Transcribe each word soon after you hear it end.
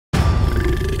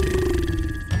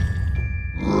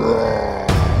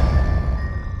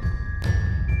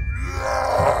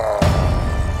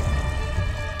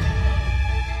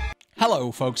Hello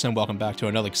folks and welcome back to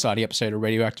another exciting episode of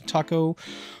Radioactive Taco.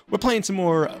 We're playing some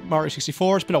more Mario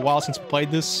 64. It's been a while since we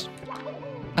played this.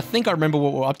 I think I remember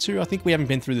what we're up to. I think we haven't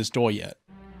been through this door yet.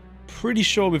 Pretty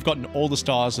sure we've gotten all the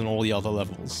stars and all the other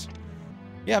levels.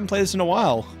 Yeah, I haven't played this in a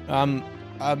while.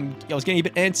 I was getting a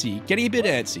bit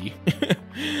antsy.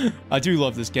 I do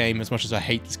love this game as much as I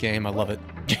hate this game. I love it.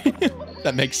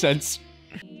 That makes sense.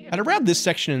 And around this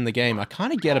section in the game, I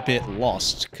kind of get a bit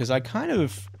lost because I'm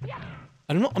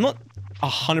not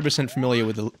 100% familiar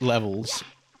with the levels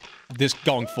this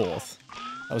going forth.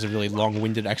 That was a really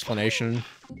long-winded explanation.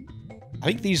 I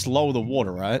think these lower the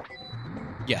water, right?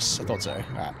 Yes, I thought so.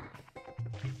 Alright.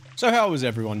 So how is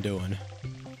everyone doing?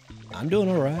 I'm doing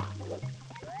alright.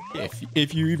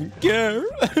 If you even care.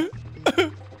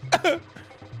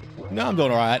 No, I'm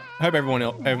doing alright. Hope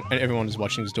everyone is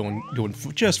watching is doing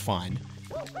just fine.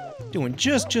 Doing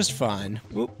just fine.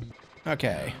 Whoop.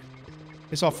 Okay.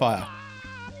 It's off fire.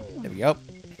 There we go.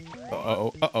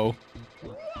 Uh-oh.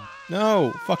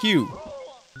 No! Fuck you!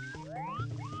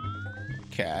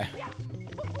 Okay.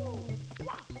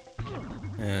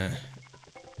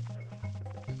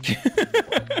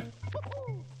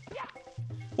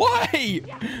 Why?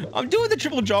 I'm doing the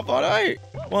triple jump, aren't I?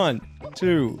 1,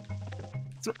 2,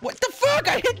 3. What the fuck?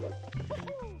 I hit...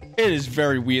 It is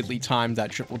very weirdly timed,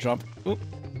 that triple jump. Oop.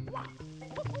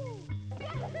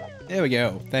 There we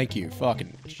go. Thank you.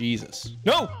 Fucking Jesus.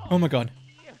 No! Oh my god.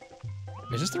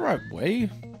 Is this the right way?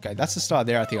 Okay, that's the star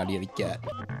there I think I need to get.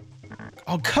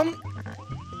 Oh, come...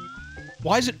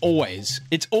 Why is it always?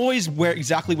 It's always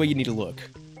exactly where you need to look.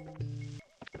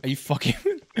 Are you fucking...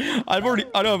 I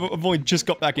know I've only just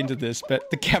got back into this, but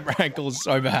the camera angle is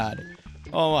so bad.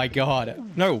 Oh my god.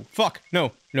 No. Fuck.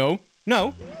 No. No.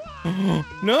 No.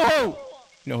 No!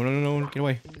 No. Get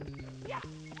away.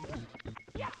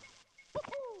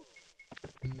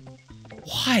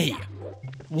 Why?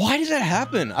 Why does that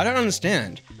happen? I don't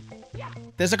understand.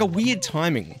 There's like a weird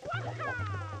timing.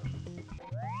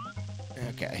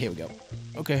 Okay, here we go.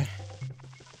 Okay.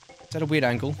 Is that a weird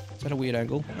angle?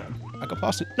 I got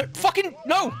past it. No, fucking,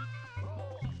 no!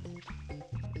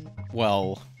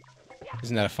 Well,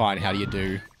 isn't that a fine? How do you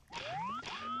do?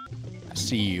 I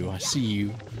see you.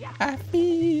 I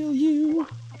feel you.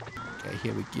 Okay,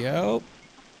 here we go.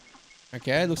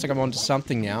 Okay, looks like I'm onto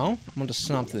something now. I'm onto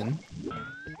something.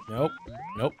 Nope.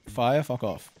 Fire, fuck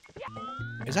off.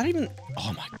 Is that even...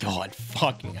 Oh my god,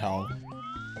 fucking hell.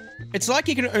 It's like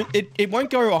you can... It won't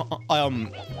go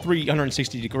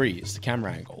 360 degrees, the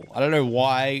camera angle. I don't know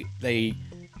why they...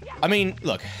 I mean,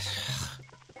 look.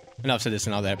 I know I've said this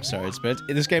in other episodes, but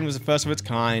this game was the first of its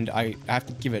kind. I have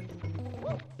to give it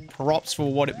props for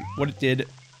what it did.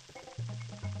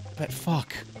 But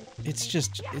fuck.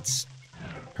 It's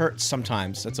hurts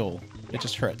sometimes, that's all. It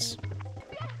just hurts.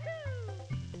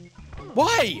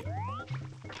 Why?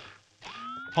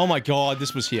 Oh my god,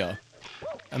 this was here.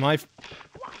 Am I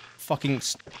fucking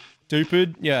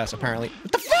stupid? Yes, apparently.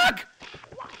 What the fuck?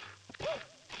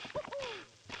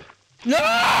 No!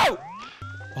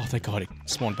 Oh, thank god, it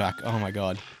spawned back. Oh my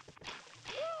god.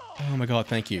 Oh my god,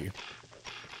 thank you.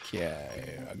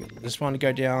 Okay, I got this one to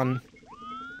go down.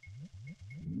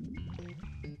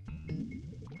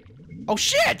 Oh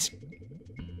shit!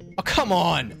 Oh, come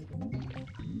on!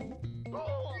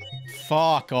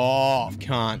 Fuck off,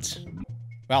 cunt.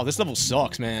 Wow, this level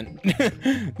sucks, man.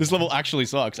 This level actually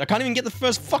sucks. I can't even get the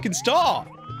first fucking star!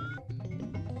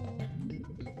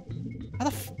 How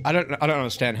the I don't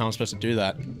understand how I'm supposed to do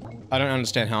that. I don't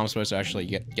understand how I'm supposed to actually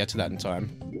get to that in time.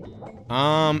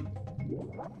 I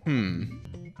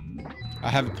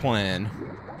have a plan.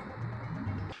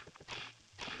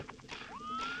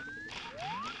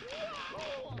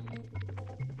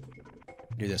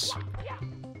 Do this.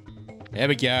 There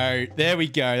we go.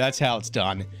 That's how it's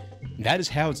done. That is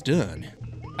how it's done.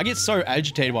 I get so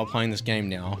agitated while playing this game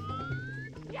now.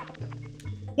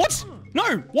 What?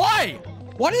 No! Why?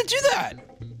 Why did it do that?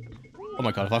 Oh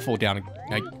my god, if I fall down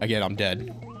again, I'm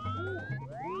dead.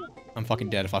 I'm fucking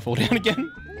dead if I fall down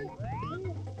again.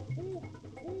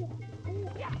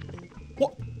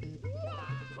 What?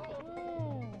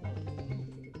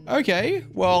 Okay,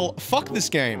 well, fuck this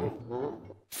game.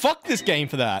 Fuck this game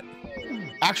for that.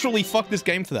 Actually, fuck this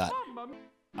game for that.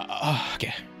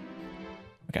 Okay.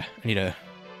 Okay, I need to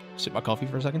sip my coffee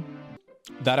for a second.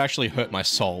 That actually hurt my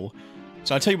soul.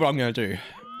 So I'll tell you what I'm gonna do.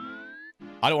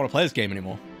 I don't want to play this game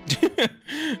anymore.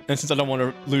 And since I don't want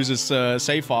to lose this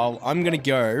save file, I'm gonna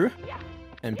go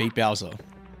and beat Bowser.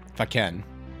 If I can.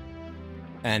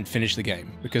 And finish the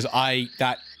game. Because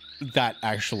that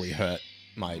actually hurt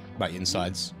my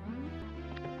insides.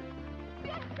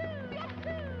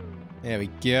 There we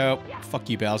go. Fuck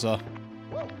you, Bowser.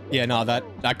 Yeah, no,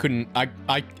 that couldn't. I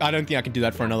don't think I can do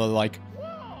that for another like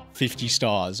 50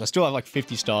 stars. I still have like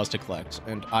 50 stars to collect,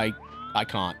 and I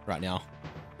can't right now.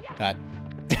 That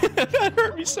that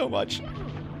hurt me so much.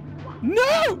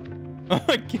 No! Oh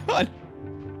my god.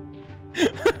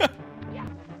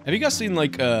 Have you guys seen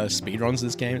like speedruns of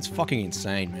this game? It's fucking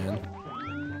insane,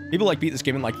 man. People like beat this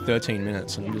game in like 13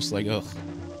 minutes, and I'm just like, ugh.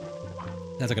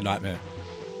 That's like a nightmare.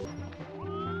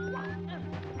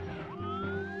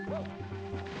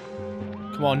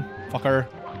 Come on, fucker.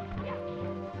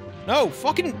 No,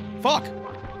 fucking fuck.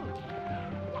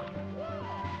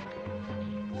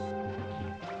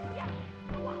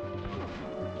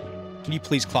 Can you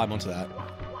please climb onto that?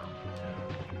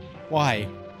 Why?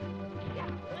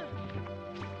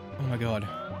 Oh my god.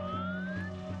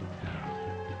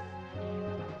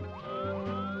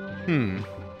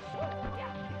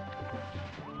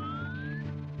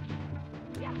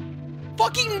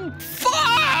 Fucking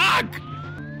fuck!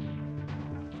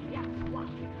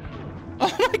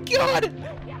 Oh my god!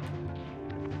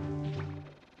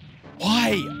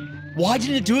 Why? Why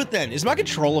didn't it do it then? Is my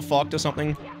controller fucked or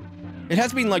something? It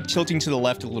has been like tilting to the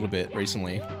left a little bit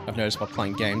recently. I've noticed while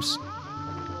playing games.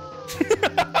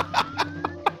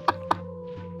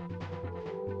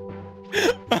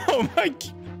 Oh my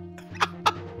god.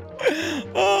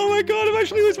 Oh my god, I'm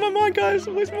actually losing my mind, guys.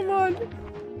 I'm losing my mind.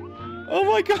 Oh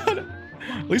my god.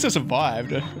 At least I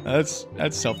survived. That's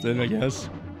something, I guess.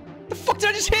 The fuck did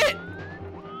I just hit?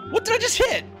 What did I just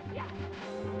hit?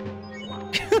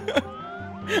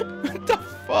 What the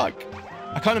fuck?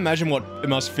 I can't imagine what it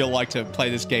must feel like to play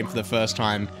this game for the first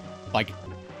time, like,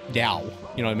 now.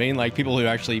 You know what I mean? Like, people who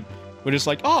actually were just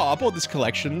like, oh, I bought this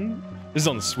collection. This is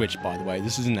on the Switch, by the way.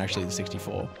 This isn't actually the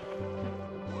 64.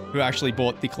 Who actually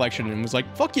bought the collection and was like,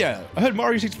 fuck yeah, I heard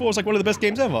Mario 64 is like one of the best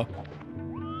games ever.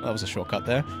 That was a shortcut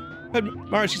there. I heard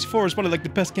Mario 64 is one of like the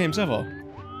best games ever.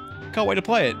 Can't wait to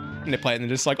play it. And they play it and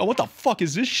they're just like, oh, what the fuck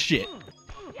is this shit?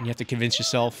 And you have to convince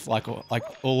yourself, like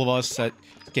all of us, that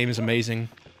the game is amazing.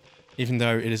 Even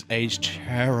though it has aged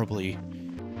terribly.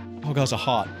 Oh, girl's a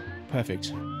heart.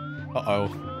 Perfect. Uh-oh.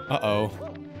 Uh-oh.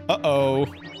 Uh-oh.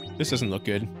 This doesn't look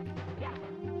good.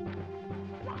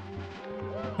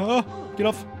 Oh, get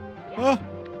off. Oh.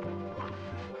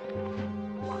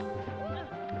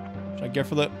 Should I go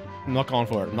for the... I'm not going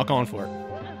for it. I'm not going for it.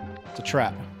 It's a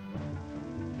trap.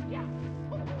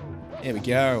 There we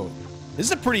go. This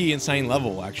is a pretty insane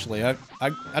level, actually. I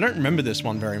don't remember this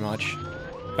one very much.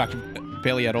 In fact,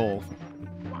 barely at all.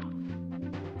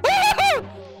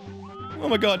 Oh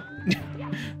my god.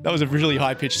 That was a really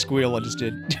high-pitched squeal I just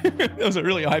did. That was a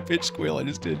really high-pitched squeal I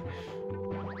just did.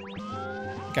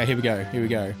 Okay, here we go. Here we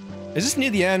go. Is this near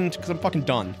the end? Because I'm fucking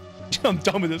done. I'm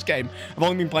done with this game. I've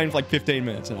only been playing for like 15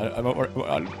 minutes, and I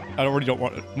already don't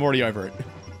want it. I'm already over it.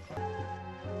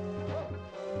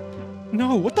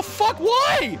 No, what the fuck?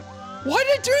 Why? Why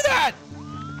did I do that?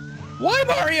 Why,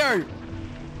 Mario?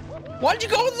 Why did you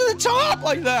go to the top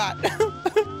like that?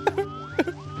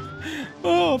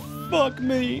 Oh, fuck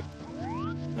me.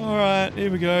 Alright,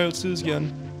 here we go. Let's do this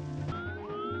again.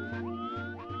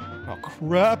 Oh,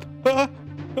 crap.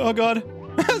 Oh, God.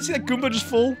 See that Goomba just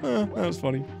fall? Oh, that was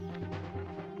funny.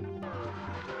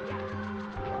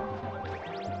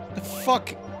 The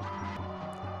fuck?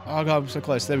 Oh, God, I'm so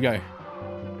close. There we go.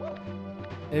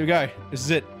 There we go. This is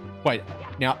it. Wait,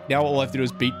 now all I have to do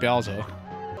is beat Bowser.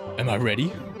 Am I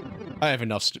ready? I have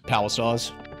enough power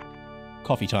stars.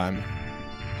 Coffee time.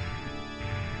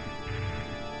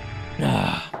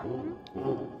 Ah.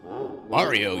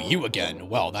 Mario, you again.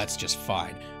 Well, that's just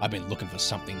fine. I've been looking for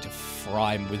something to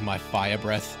fry with my fire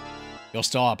breath. Your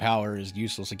star power is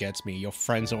useless against me. Your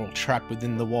friends are all trapped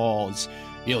within the walls.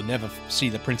 You'll never see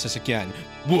the princess again.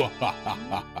 Alright,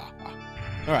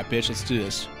 bitch, let's do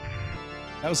this.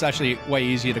 That was actually way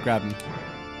easier to grab him.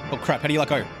 Oh crap, how do you let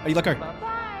go? How do you let go?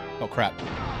 Oh crap.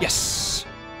 Yes!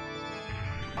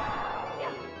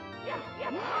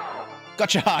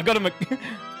 Gotcha! I got him!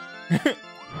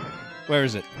 Where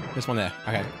is it? This one there.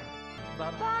 Okay.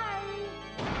 Bye-bye!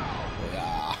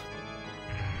 Yeah.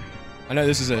 I know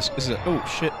this is a... Oh,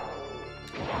 shit.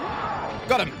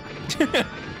 Got him!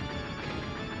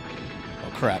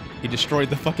 Oh crap. He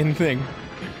destroyed the fucking thing.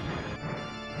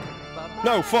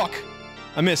 No, fuck!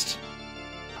 I missed.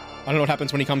 I don't know what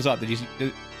happens when he comes up. Did you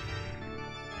see?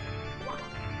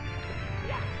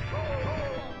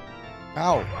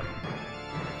 Ow.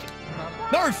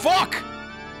 No, fuck!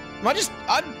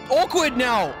 I'm awkward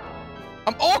now!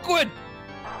 I'm awkward!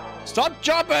 Stop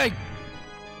jumping!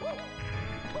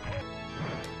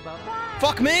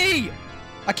 Fuck me!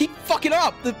 I keep fucking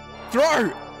up the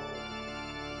throw!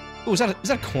 Oh, is that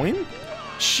a coin?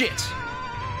 Shit.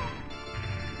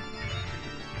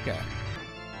 Okay,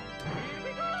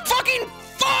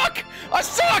 I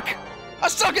suck! I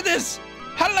suck at this!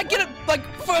 How did I get it, like,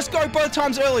 first go both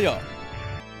times earlier?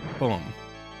 Boom.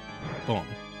 Boom.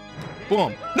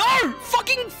 Boom. No!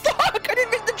 Fucking fuck! I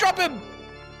didn't mean to drop him!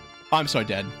 I'm so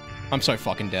dead. I'm so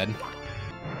fucking dead.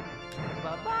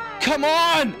 Come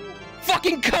on!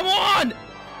 Fucking come on!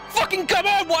 Fucking come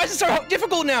on! Why is it so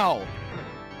difficult now?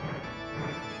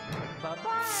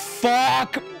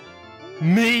 Fuck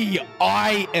me!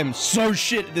 I am so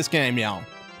shit at this game now.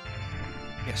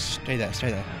 Yes, stay there, stay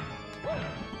there.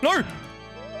 No!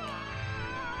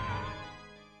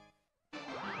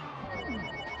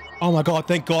 Oh my god,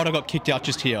 thank god I got kicked out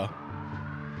just here.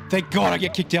 Thank god I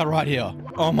get kicked out right here.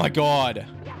 Oh my god.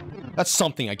 That's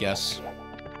something, I guess.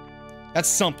 That's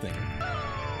something.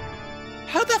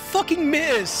 How'd that fucking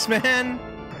miss, man?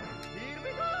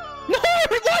 No!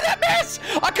 Why that miss?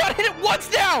 I can't hit it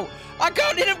once now! I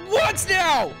can't hit it once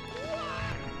now!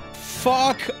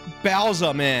 Fuck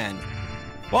Bowser, man.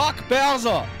 Fuck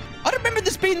Bowser. I don't remember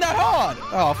this being that hard.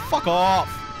 Oh, fuck off.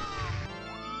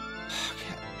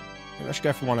 Okay. Maybe I should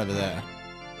go for one over there.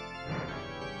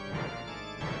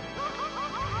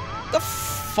 The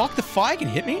fuck? The fire can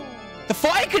hit me? The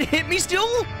fire can hit me still?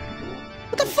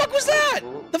 What the fuck was that?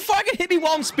 The fire can hit me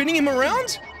while I'm spinning him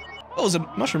around? Oh, there's a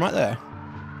mushroom right there.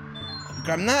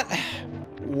 Grabbing that.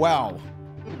 Wow.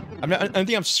 I don't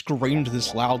think I've screamed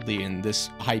this loudly and this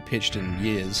high-pitched in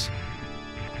years.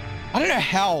 I don't know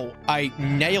how I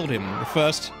nailed him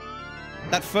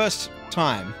that first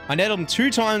time. I nailed him 2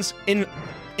 times in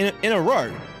a row.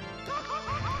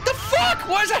 The fuck?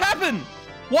 Why does that happen?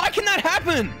 Why can that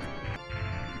happen?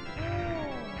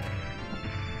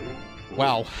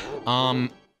 Wow.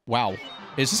 Wow.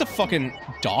 Is this a fucking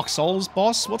Dark Souls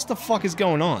boss? What's the fuck is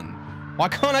going on? Why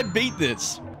can't I beat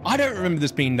this? I don't remember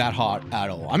this being that hard at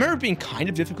all. I remember it being kind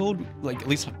of difficult, like at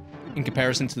least in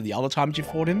comparison to the other times you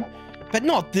fought him. But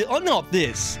not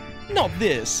this. Not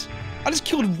this. I just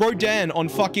killed Rodan on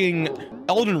fucking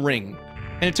Elden Ring.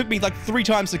 And it took me like 3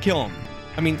 times to kill him.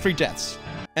 I mean, 3 deaths.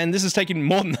 And this has taken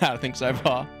more than that, I think, so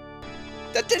far.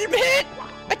 That didn't hit!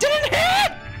 I didn't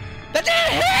hit! That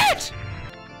didn't hit!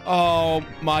 Oh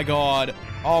my god.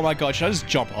 Oh my god, should I just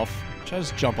jump off? Should I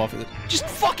just jump off? Just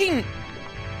fucking...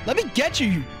 Let me get you,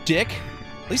 you dick.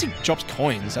 At least he drops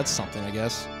coins. That's something, I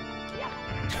guess.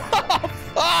 Oh,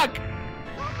 fuck!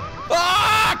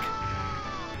 Fuck!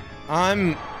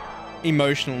 I'm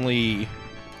emotionally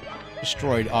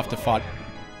destroyed after fighting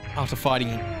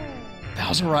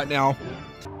Bowser right now.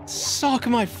 Suck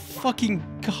my fucking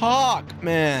cock,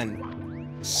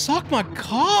 man. Suck my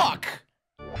cock.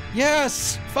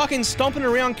 Yes, fucking stomping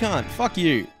around, cunt. Fuck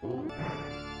you.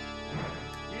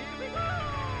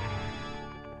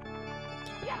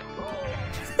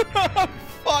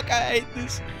 Fuck, I hate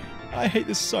this. I hate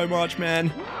this so much,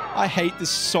 man. I hate this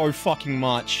so fucking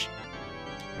much.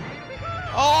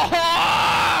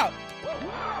 Oh!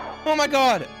 Oh my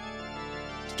god.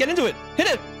 Just get into it. Hit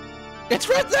it. It's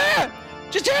right there.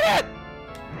 Just hit it.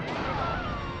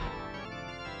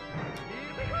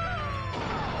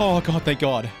 Oh god, thank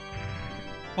god.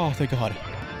 Oh, thank god.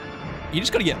 You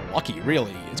just gotta get lucky,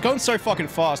 really. It's going so fucking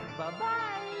fast.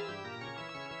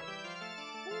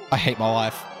 I hate my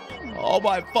life. Oh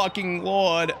my fucking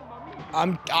lord.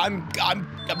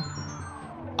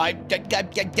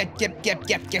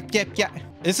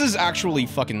 This is actually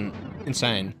fucking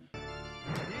insane.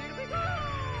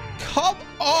 Come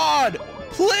on!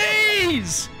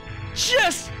 Please!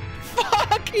 Just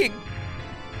fucking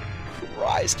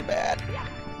Christ, man.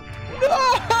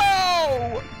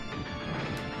 No!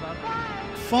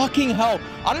 Fucking hell.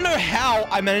 I don't know how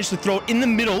I managed to throw it in the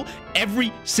middle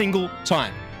every single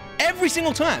time. Every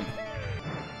single time.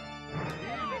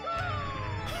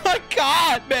 I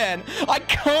can't, man. I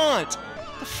can't.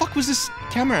 The fuck was this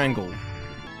camera angle?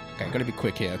 Okay, gotta be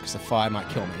quick here because the fire might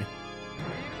kill me.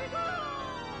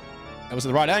 That was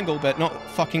the right angle, but not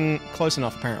fucking close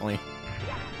enough, apparently.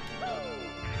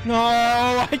 No,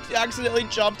 I accidentally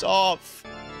jumped off.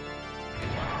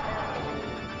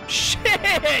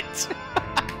 Shit!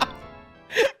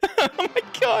 Oh my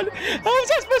god! How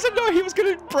was I supposed to know he was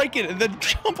gonna break it and then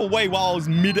jump away while I was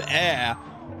mid-air?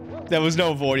 There was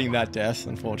no avoiding that death,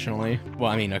 unfortunately.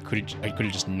 Well, I mean, I could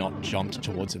have just not jumped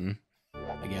towards him,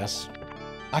 I guess.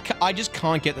 I just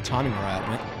can't get the timing right,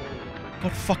 man.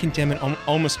 God fucking damn it!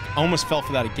 Almost fell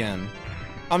for that again.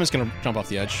 I'm just gonna jump off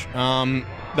the edge.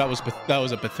 That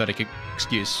was a pathetic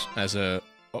excuse as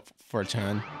for a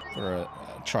turn, for a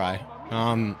try.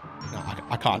 No,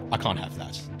 I can't have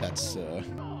that. That's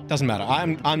doesn't matter. I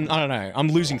don't know. I'm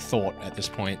losing thought at this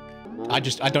point. I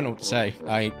don't know what to say.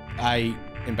 I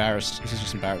embarrassed. This is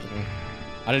just embarrassing.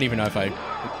 I don't even know if I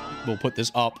will put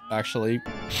this up, actually.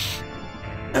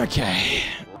 Okay.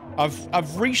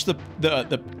 I've reached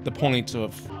the point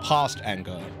of past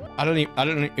anger. I don't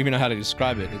even know how to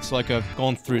describe it. It's like I've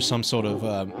gone through some sort of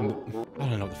I don't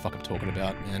know what the fuck I'm talking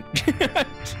about, man.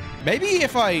 Maybe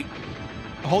if I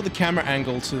hold the camera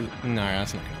angle to... No,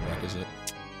 that's not gonna work, is it?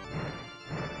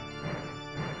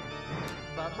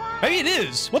 Maybe it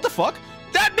is. What the fuck?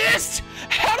 That missed!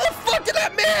 How the fuck did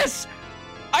that miss?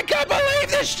 I can't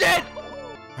believe this shit!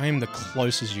 I am the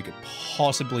closest you could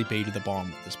possibly be to the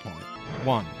bomb at this point.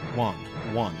 1, 1, 1,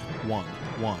 1, 1, 1,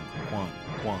 1, 1,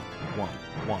 1, 1,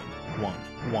 1,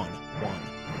 1, 1,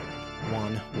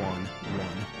 1,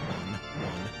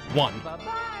 1, 1.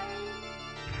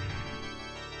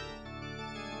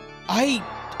 I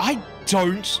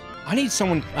need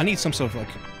some sort of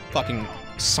like fucking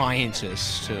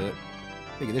scientist to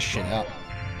figure this shit out.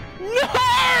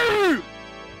 No!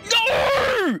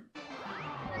 No!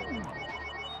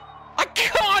 I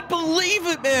can't believe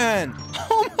it, man!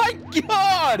 Oh my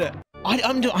god!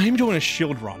 I'm doing a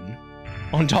shield run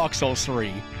on Dark Souls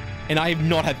 3, and I have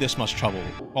not had this much trouble.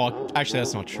 Oh, actually,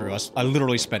 that's not true. I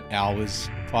literally spent hours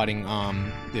fighting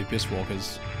the Abyss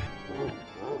Walkers.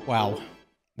 Wow.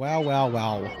 Wow, wow,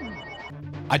 wow.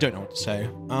 I don't know what to say.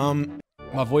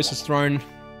 My voice is thrown.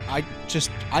 I'm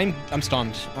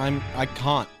stunned. I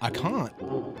can't.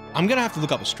 I'm gonna have to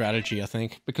look up a strategy, I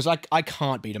think, because I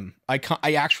can't beat him.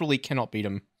 I actually cannot beat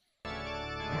him.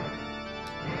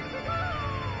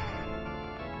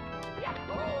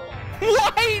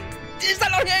 Why is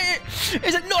that not hitting?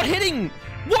 Is it not hitting?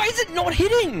 Why is it not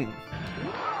hitting?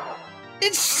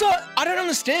 It's so... I don't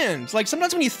understand. Like,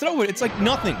 sometimes when you throw it, it's like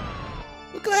nothing.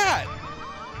 Look at that.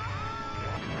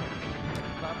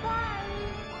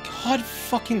 God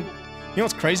fucking... You know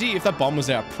what's crazy? If that bomb was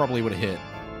there, I probably would have hit.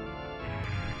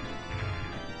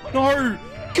 No!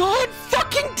 God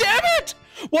fucking damn it!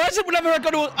 Why is it whenever I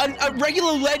go to a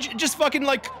regular ledge, it just fucking,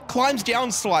 like, climbs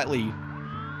down slightly?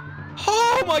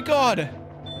 Oh my god!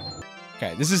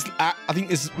 Okay, this is... I think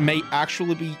this may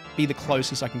actually be the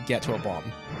closest I can get to a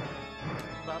bomb.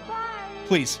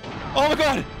 Please. Oh my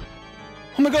god!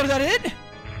 Oh my god, is that it?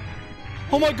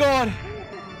 Oh my god!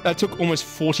 That took almost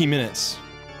 40 minutes.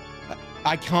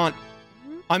 I can't...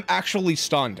 I'm actually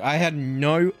stunned. I had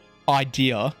no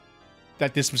idea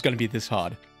that this was going to be this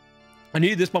hard. I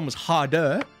knew this one was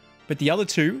harder, but the other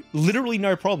two, literally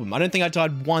no problem. I don't think I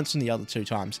died once in the other 2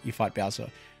 times you fight Bowser.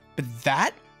 But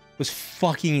that was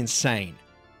fucking insane.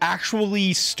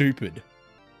 Actually stupid.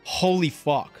 Holy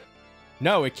fuck.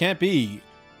 No, it can't be.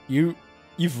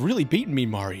 You've really beaten me,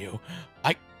 Mario.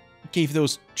 I gave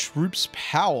those troops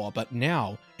power, but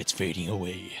now it's fading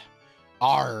away.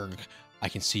 Arg. I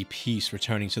can see peace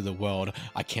returning to the world.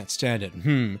 I can't stand it.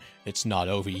 It's not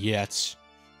over yet.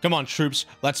 Come on, troops.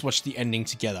 Let's watch the ending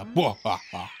together. Oh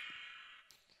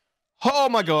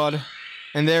my god.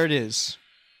 And there it is.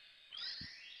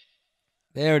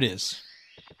 There it is.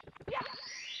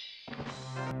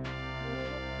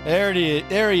 There it is.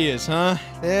 There he is, huh?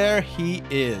 There he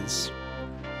is.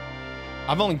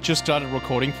 I've only just started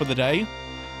recording for the day,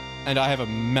 and I have a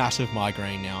massive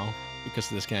migraine now because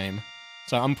of this game.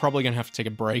 So I'm probably going to have to take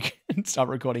a break and start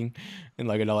recording in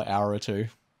like another hour or 2.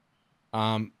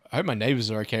 I hope my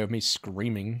neighbors are okay with me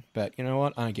screaming, but you know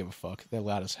what? I don't give a fuck. They're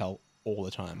loud as hell all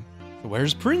the time. So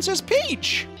where's Princess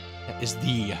Peach? That is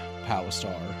the Power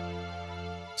Star.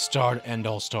 Star to end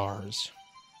all stars.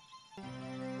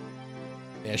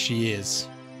 There she is.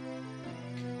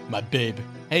 My babe.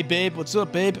 Hey babe, what's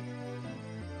up, babe?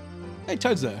 Hey,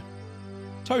 Toad's there.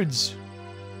 Toads.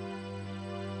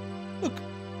 Look.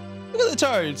 Look at the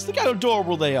toads. Look how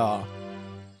adorable they are.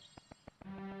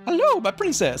 Hello, my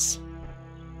princess.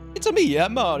 It's a me,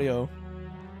 Mario.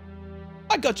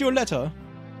 I got your letter.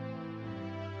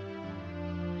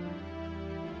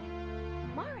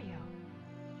 Mario.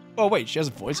 Oh wait, she has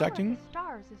voice acting? The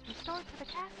stars is restored to the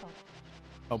castle.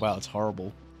 Oh wow, it's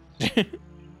horrible. And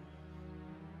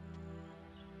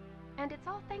it's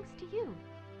all thanks to you.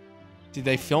 Did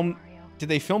they film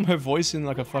her voice in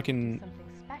like a fucking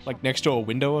like next to a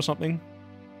window or something?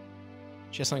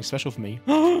 She has something special for me.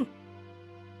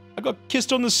 I got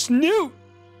kissed on the snoot.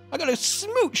 I got a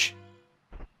smooch.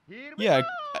 Yeah,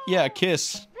 a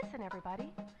kiss. Listen, everybody.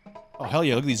 Oh hell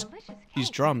yeah! Look at these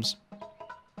drums.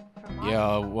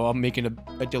 Yeah, well, I'm making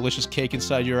a delicious cake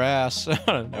inside your ass. I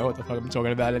don't know what the fuck I'm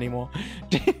talking about anymore.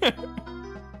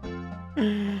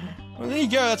 Well, there you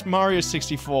go. That's Mario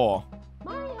 64.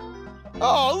 Mario.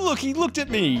 Oh, look, he looked at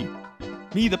me.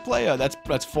 Me, the player.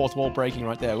 That's fourth wall breaking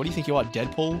right there. What do you think you are,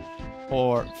 Deadpool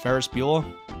or Ferris Bueller?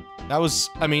 That was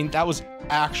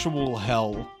actual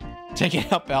hell. Taking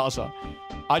out Bowser.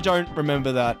 I don't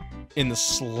remember that in the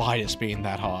slightest being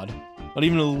that hard. Not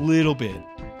even a little bit.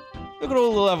 Look at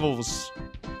all the levels.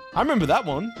 I remember that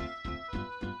one.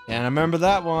 And I remember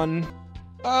that one.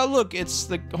 Look, it's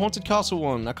the Haunted Castle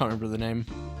one. I can't remember the name.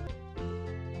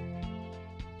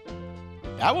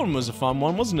 That one was a fun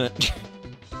one, wasn't it?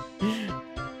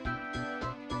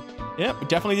 Yeah, we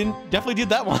definitely did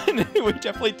that one. We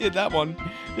definitely did that one,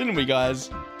 didn't we, guys?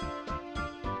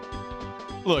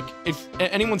 Look, if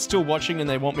anyone's still watching and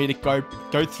they want me to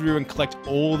go through and collect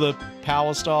all the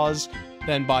power stars,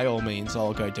 then by all means,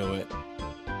 I'll go do it.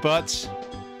 But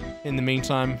in the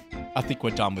meantime, I think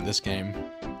we're done with this game.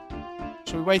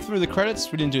 Should we wait through the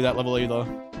credits? We didn't do that level either.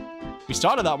 We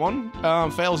started that one,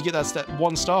 failed to get that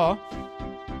 1 star,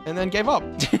 and then gave up.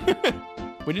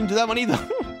 We didn't do that one either.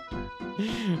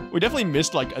 We definitely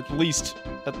missed like at least,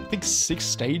 I think 6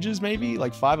 stages maybe?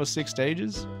 Like 5 or 6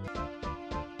 stages.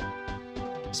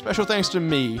 Special thanks to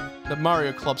me, the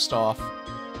Mario Club staff.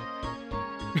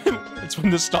 It's from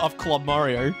the staff Club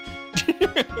Mario.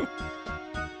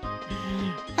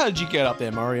 How did you get up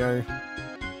there, Mario?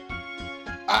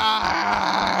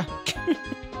 Ah!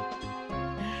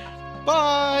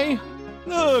 Bye!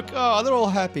 Look, oh, they're all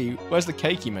happy. Where's the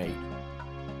cake you made?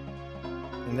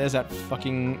 And there's that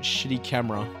fucking shitty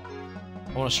camera.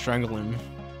 I want to strangle him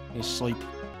in his sleep.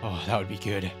 Oh, that would be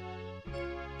good.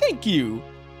 Thank you!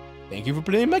 Thank you for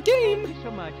playing my game! Thank you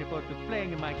so much for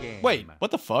playing my game. Wait,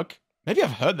 what the fuck? Maybe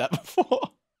I've heard that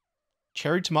before.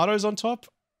 Cherry tomatoes on top?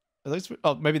 Are those,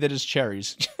 oh, maybe they're just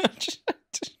cherries. I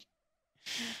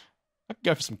could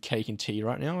go for some cake and tea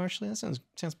right now, actually. That sounds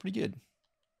pretty good.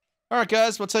 Alright,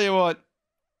 guys, well, I'll tell you what.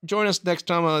 Join us next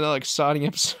time on another exciting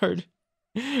episode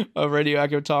of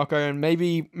Radioactive Taco, and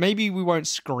maybe we won't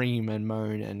scream and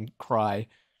moan and cry.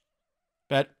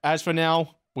 But as for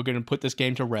now, we're going to put this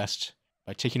game to rest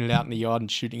by taking it out in the yard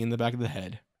and shooting in the back of the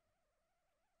head.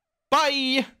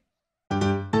 Bye!